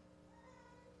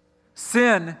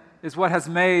 Sin is what has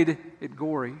made it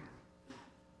gory.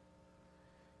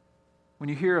 When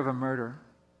you hear of a murder,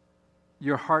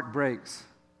 your heart breaks.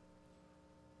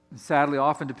 And sadly,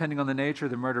 often depending on the nature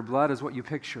of the murder, blood is what you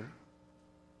picture.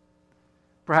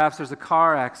 Perhaps there's a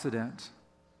car accident.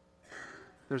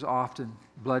 There's often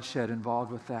bloodshed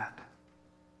involved with that.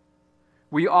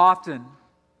 We often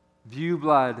view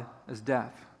blood as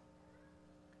death.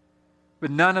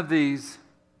 But none of these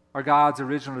are God's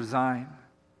original design.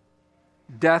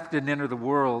 Death didn't enter the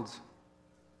world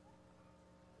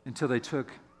until they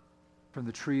took from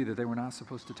the tree that they were not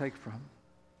supposed to take from.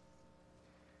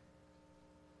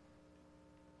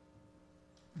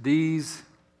 These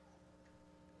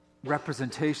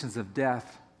representations of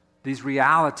death, these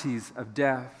realities of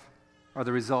death, are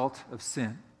the result of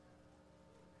sin.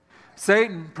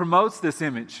 Satan promotes this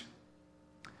image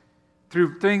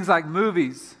through things like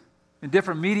movies and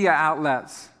different media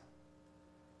outlets.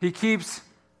 He keeps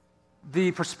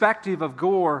the perspective of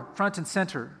gore front and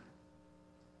center.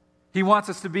 He wants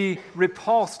us to be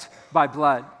repulsed by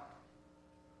blood.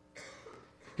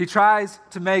 He tries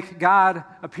to make God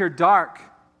appear dark,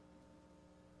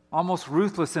 almost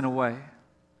ruthless in a way.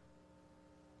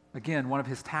 Again, one of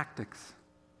his tactics.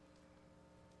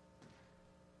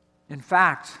 In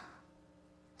fact,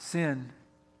 sin,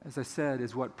 as I said,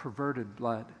 is what perverted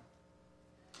blood.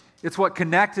 It's what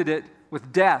connected it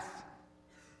with death.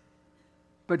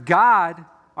 But God,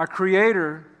 our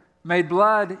Creator, made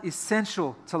blood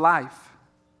essential to life.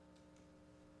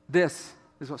 This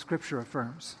is what Scripture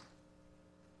affirms.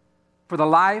 For the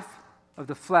life of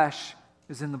the flesh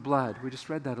is in the blood. We just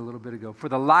read that a little bit ago. For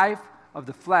the life of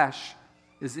the flesh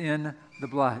is in the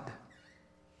blood.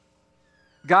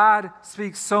 God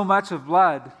speaks so much of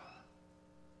blood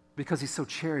because He so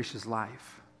cherishes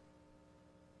life.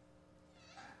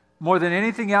 More than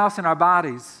anything else in our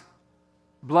bodies,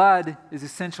 blood is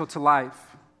essential to life.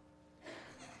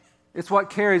 It's what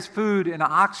carries food and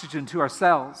oxygen to our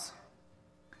cells.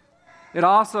 It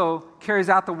also carries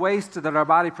out the waste that our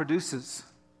body produces.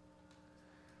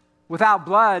 Without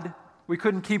blood, we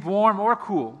couldn't keep warm or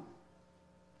cool.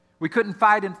 We couldn't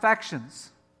fight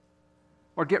infections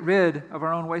or get rid of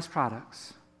our own waste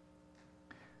products.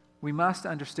 We must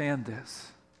understand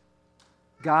this.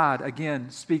 God, again,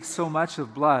 speaks so much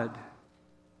of blood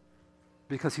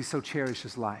because He so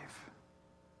cherishes life.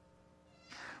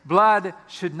 Blood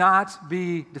should not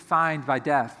be defined by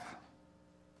death.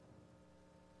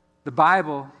 The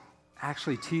Bible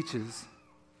actually teaches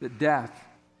that death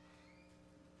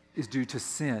is due to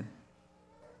sin.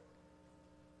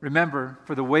 Remember,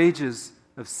 for the wages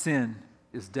of sin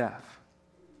is death.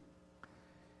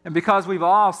 And because we've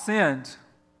all sinned,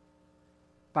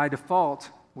 by default,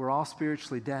 we're all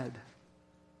spiritually dead.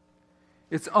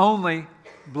 It's only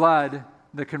blood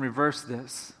that can reverse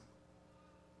this.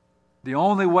 The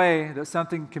only way that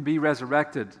something can be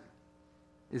resurrected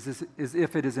is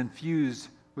if it is infused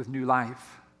with new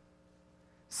life.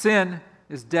 Sin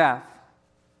is death.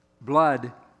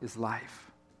 Blood is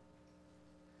life.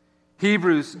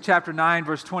 Hebrews chapter 9,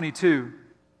 verse 22.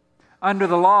 Under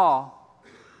the law,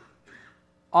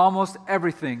 almost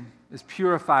everything is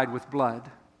purified with blood.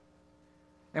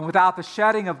 And without the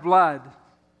shedding of blood,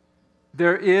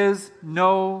 there is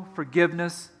no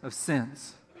forgiveness of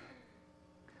sins.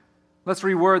 Let's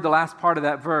reword the last part of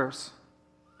that verse.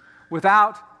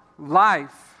 Without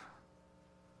life,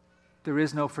 there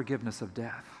is no forgiveness of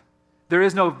death. There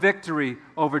is no victory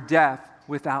over death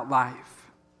without life.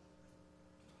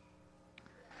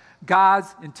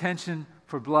 God's intention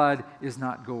for blood is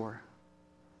not gore.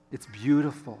 It's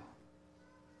beautiful.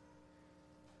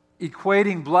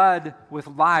 Equating blood with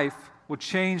life will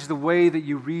change the way that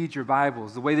you read your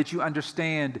Bibles, the way that you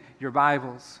understand your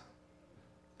Bibles,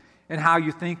 and how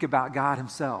you think about God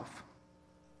Himself.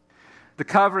 The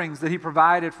coverings that He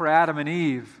provided for Adam and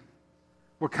Eve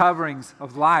were coverings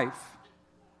of life.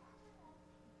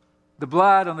 The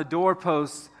blood on the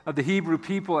doorposts of the Hebrew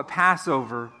people at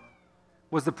Passover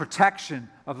was the protection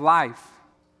of life.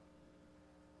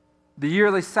 The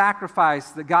yearly sacrifice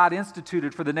that God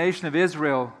instituted for the nation of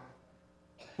Israel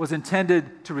was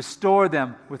intended to restore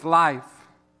them with life.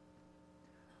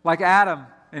 Like Adam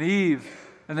and Eve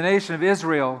and the nation of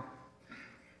Israel,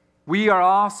 we are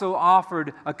also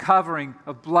offered a covering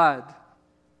of blood.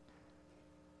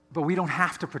 But we don't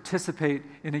have to participate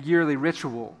in a yearly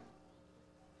ritual.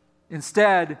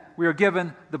 Instead, we are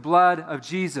given the blood of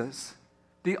Jesus,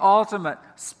 the ultimate,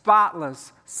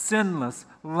 spotless, sinless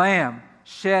Lamb,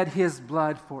 shed His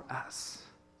blood for us.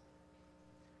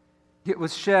 It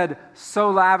was shed so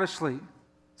lavishly,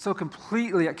 so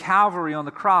completely at Calvary on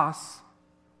the cross,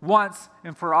 once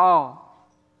and for all.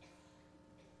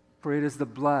 For it is the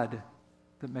blood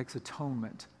that makes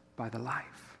atonement by the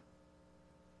life.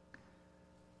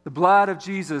 The blood of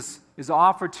Jesus is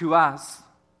offered to us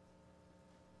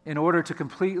in order to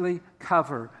completely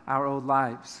cover our old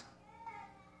lives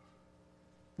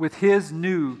with His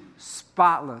new,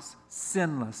 spotless,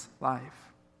 sinless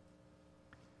life.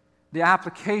 The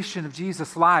application of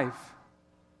Jesus' life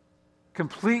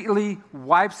completely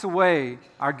wipes away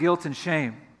our guilt and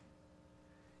shame.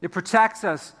 It protects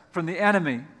us from the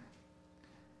enemy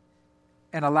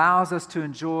and allows us to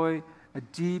enjoy a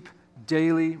deep,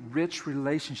 daily, rich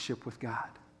relationship with God.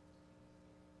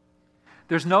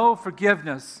 There's no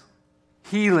forgiveness,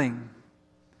 healing,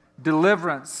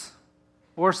 deliverance,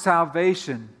 or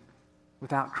salvation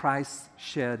without Christ's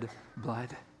shed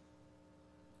blood.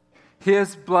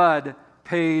 His blood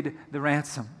paid the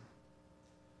ransom.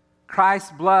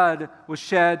 Christ's blood was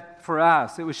shed for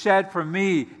us. It was shed for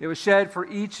me. It was shed for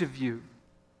each of you.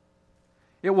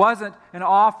 It wasn't an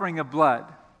offering of blood.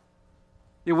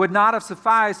 It would not have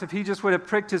sufficed if he just would have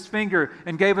pricked his finger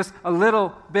and gave us a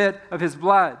little bit of his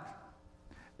blood.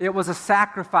 It was a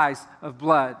sacrifice of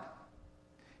blood.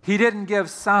 He didn't give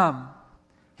some,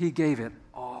 he gave it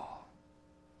all.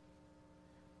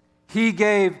 He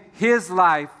gave his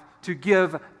life to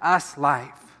give us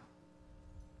life.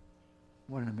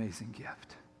 What an amazing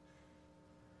gift.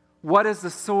 What is the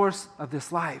source of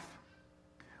this life?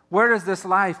 Where does this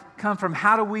life come from?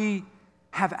 How do we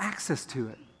have access to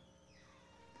it?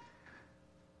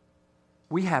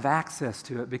 We have access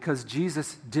to it because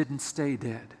Jesus didn't stay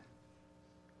dead.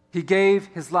 He gave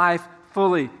his life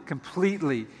fully,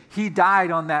 completely. He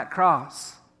died on that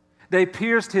cross. They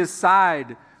pierced his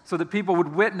side so that people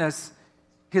would witness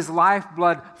his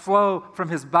lifeblood flow from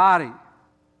his body.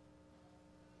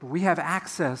 But we have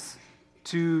access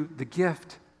to the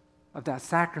gift of that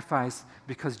sacrifice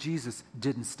because Jesus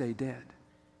didn't stay dead.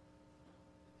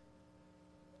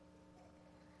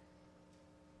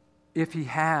 If he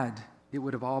had, it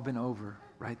would have all been over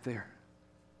right there.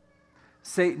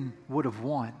 Satan would have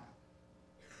won,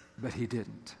 but he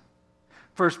didn't.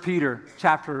 1 Peter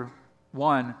chapter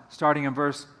 1, starting in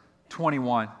verse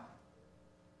 21.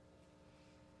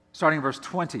 Starting in verse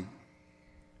 20.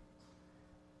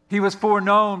 He was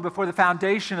foreknown before the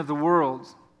foundation of the world,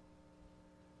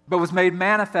 but was made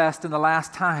manifest in the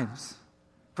last times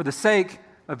for the sake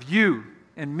of you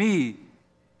and me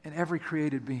and every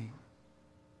created being,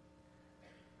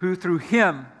 who through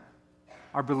him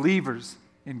are believers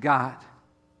in God,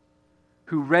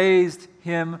 who raised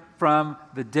him from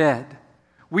the dead.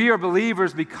 We are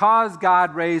believers because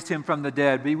God raised him from the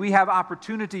dead. We have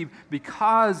opportunity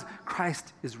because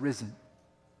Christ is risen.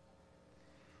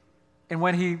 And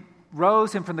when he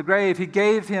rose him from the grave, he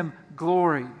gave him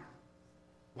glory.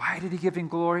 Why did he give him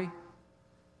glory?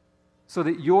 So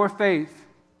that your faith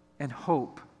and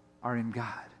hope are in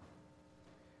God.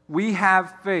 We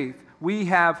have faith, we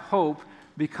have hope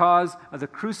because of the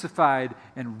crucified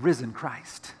and risen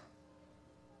Christ.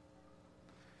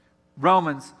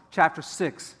 Romans chapter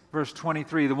 6, verse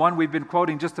 23, the one we've been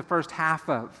quoting just the first half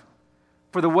of.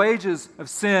 For the wages of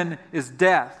sin is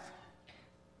death.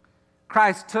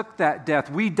 Christ took that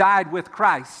death. We died with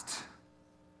Christ.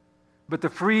 But the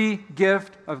free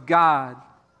gift of God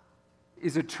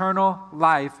is eternal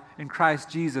life in Christ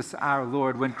Jesus our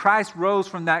Lord. When Christ rose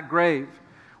from that grave,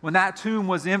 when that tomb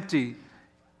was empty,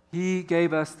 he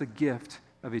gave us the gift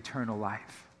of eternal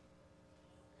life.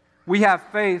 We have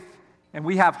faith and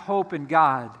we have hope in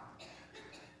God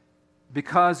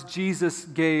because Jesus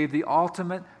gave the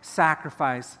ultimate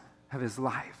sacrifice of his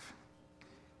life.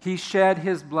 He shed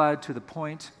his blood to the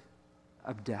point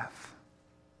of death.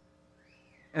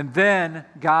 And then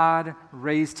God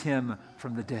raised him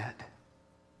from the dead.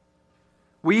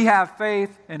 We have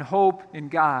faith and hope in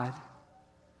God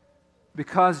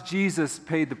because Jesus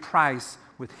paid the price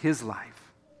with his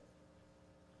life,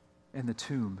 and the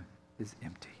tomb is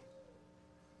empty.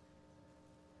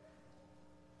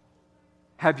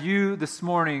 Have you this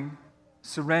morning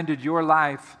surrendered your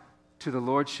life to the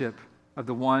lordship of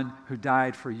the one who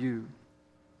died for you?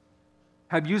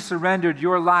 Have you surrendered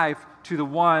your life to the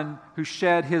one who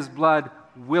shed his blood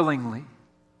willingly?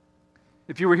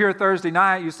 If you were here Thursday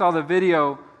night, you saw the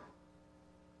video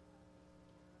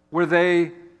where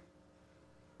they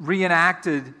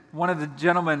reenacted, one of the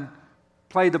gentlemen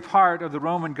played the part of the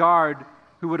Roman guard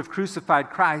who would have crucified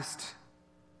Christ.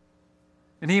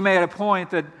 And he made a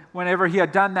point that whenever he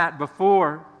had done that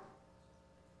before,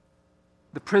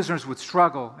 the prisoners would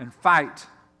struggle and fight.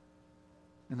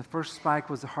 And the first spike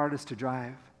was the hardest to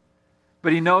drive.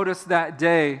 But he noticed that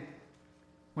day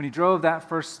when he drove that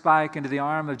first spike into the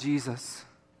arm of Jesus,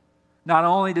 not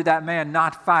only did that man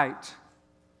not fight,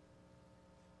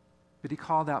 but he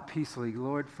called out peacefully,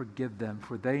 "Lord, forgive them,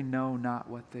 for they know not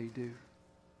what they do."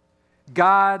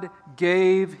 God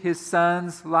gave his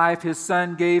son's life. His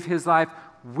son gave his life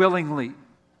willingly,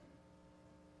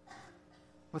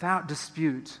 without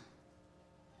dispute,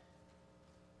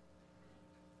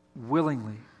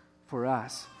 willingly for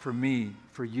us, for me,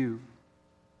 for you.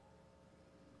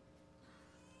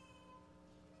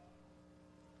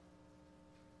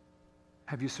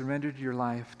 Have you surrendered your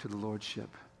life to the lordship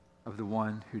of the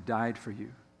one who died for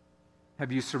you? Have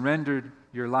you surrendered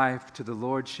your life to the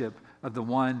lordship of the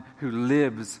one who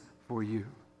lives for you?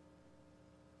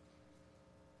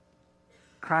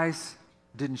 Christ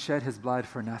didn't shed his blood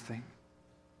for nothing.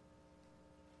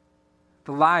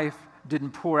 The life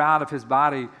didn't pour out of his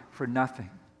body for nothing.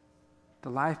 The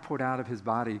life poured out of his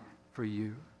body for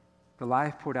you. The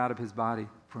life poured out of his body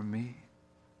for me.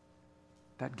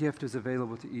 That gift is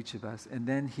available to each of us. And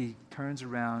then he turns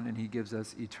around and he gives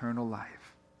us eternal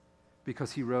life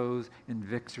because he rose in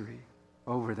victory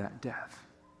over that death.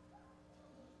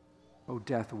 Oh,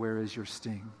 death, where is your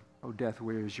sting? Oh, death,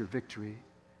 where is your victory?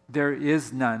 There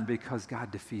is none because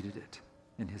God defeated it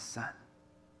in his Son.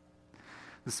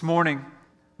 This morning,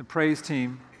 the praise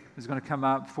team is going to come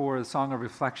up for a song of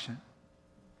reflection.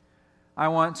 I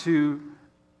want to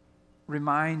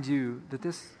remind you that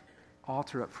this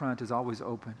altar up front is always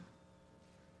open.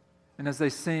 And as they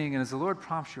sing, and as the Lord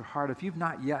prompts your heart, if you've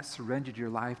not yet surrendered your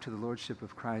life to the Lordship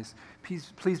of Christ,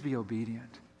 please be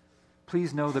obedient.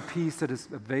 Please know the peace that is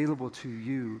available to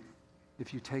you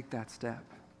if you take that step.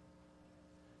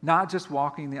 Not just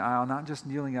walking the aisle, not just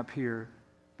kneeling up here,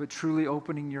 but truly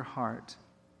opening your heart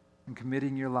and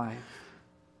committing your life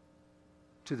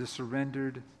to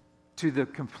the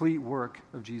complete work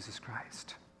of Jesus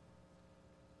Christ.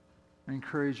 I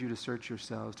encourage you to search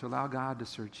yourselves, to allow God to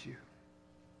search you,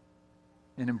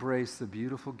 and embrace the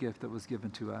beautiful gift that was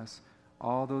given to us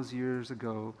all those years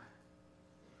ago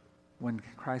when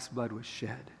Christ's blood was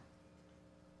shed,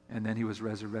 and then he was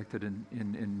resurrected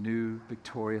in new,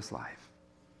 victorious life.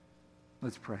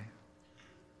 Let's pray.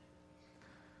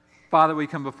 Father, we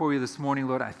come before you this morning,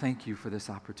 Lord. I thank you for this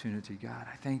opportunity, God.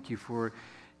 I thank you for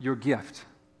your gift.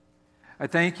 I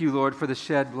thank you, Lord, for the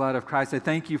shed blood of Christ. I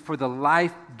thank you for the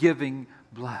life-giving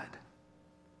blood.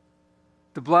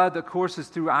 The blood that courses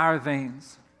through our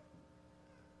veins.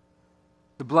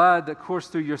 The blood that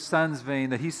coursed through your Son's vein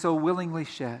that he so willingly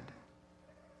shed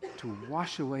to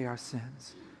wash away our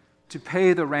sins, to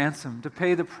pay the ransom, to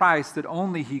pay the price that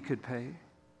only he could pay.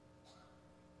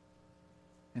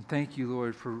 And thank you,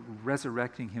 Lord, for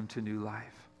resurrecting him to new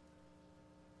life.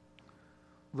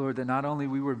 Lord, that not only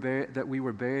we were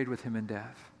buried with him in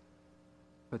death,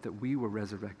 but that we were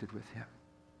resurrected with him.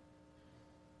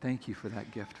 Thank you for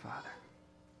that gift, Father.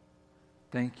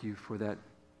 Thank you for that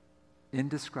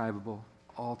indescribable,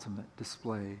 ultimate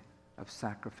display of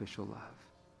sacrificial love.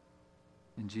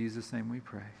 In Jesus' name we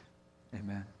pray.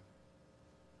 Amen.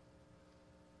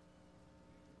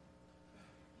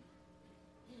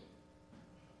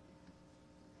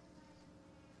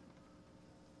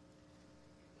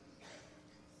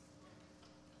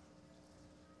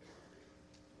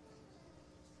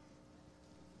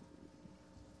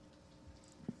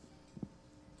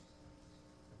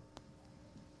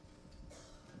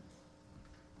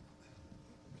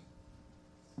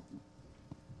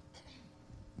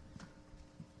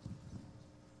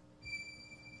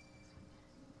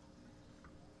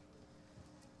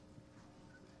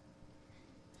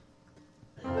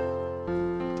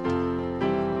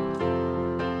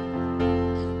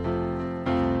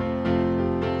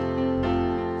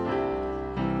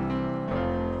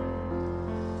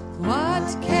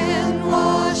 What can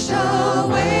wash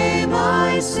away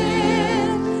my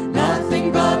sin?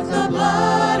 Nothing but the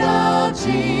blood of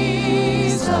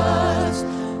Jesus.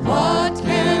 What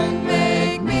can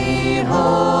make me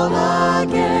whole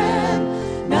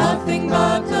again? Nothing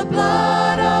but the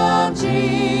blood of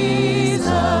Jesus.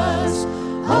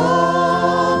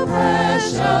 Oh,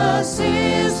 precious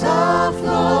is the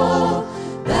flow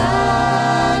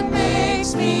that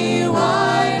makes me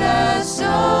white as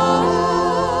snow.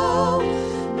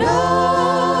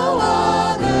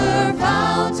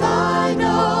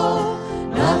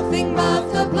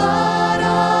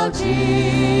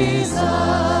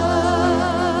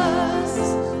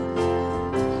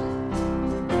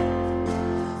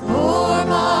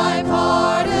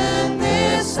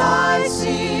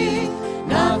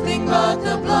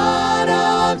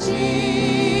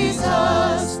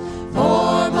 Jesus,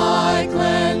 for my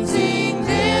cleansing,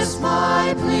 this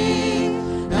my plea,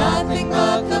 nothing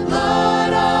but the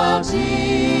blood of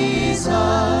Jesus.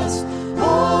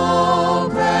 Oh,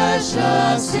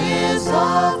 precious is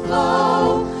the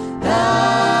flow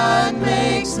that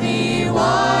makes me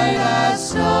white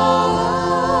as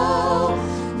snow.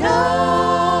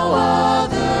 No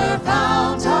other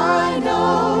fount I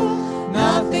know,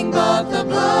 nothing but the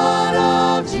blood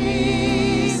of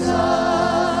Jesus.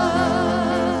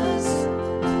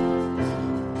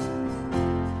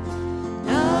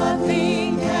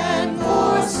 Nothing can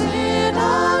for sin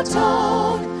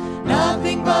atone,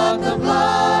 nothing but the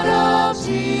blood of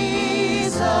Jesus.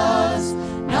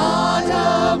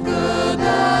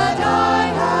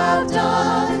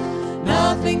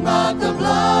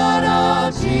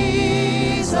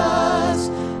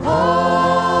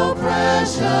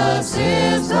 Precious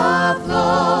is the flow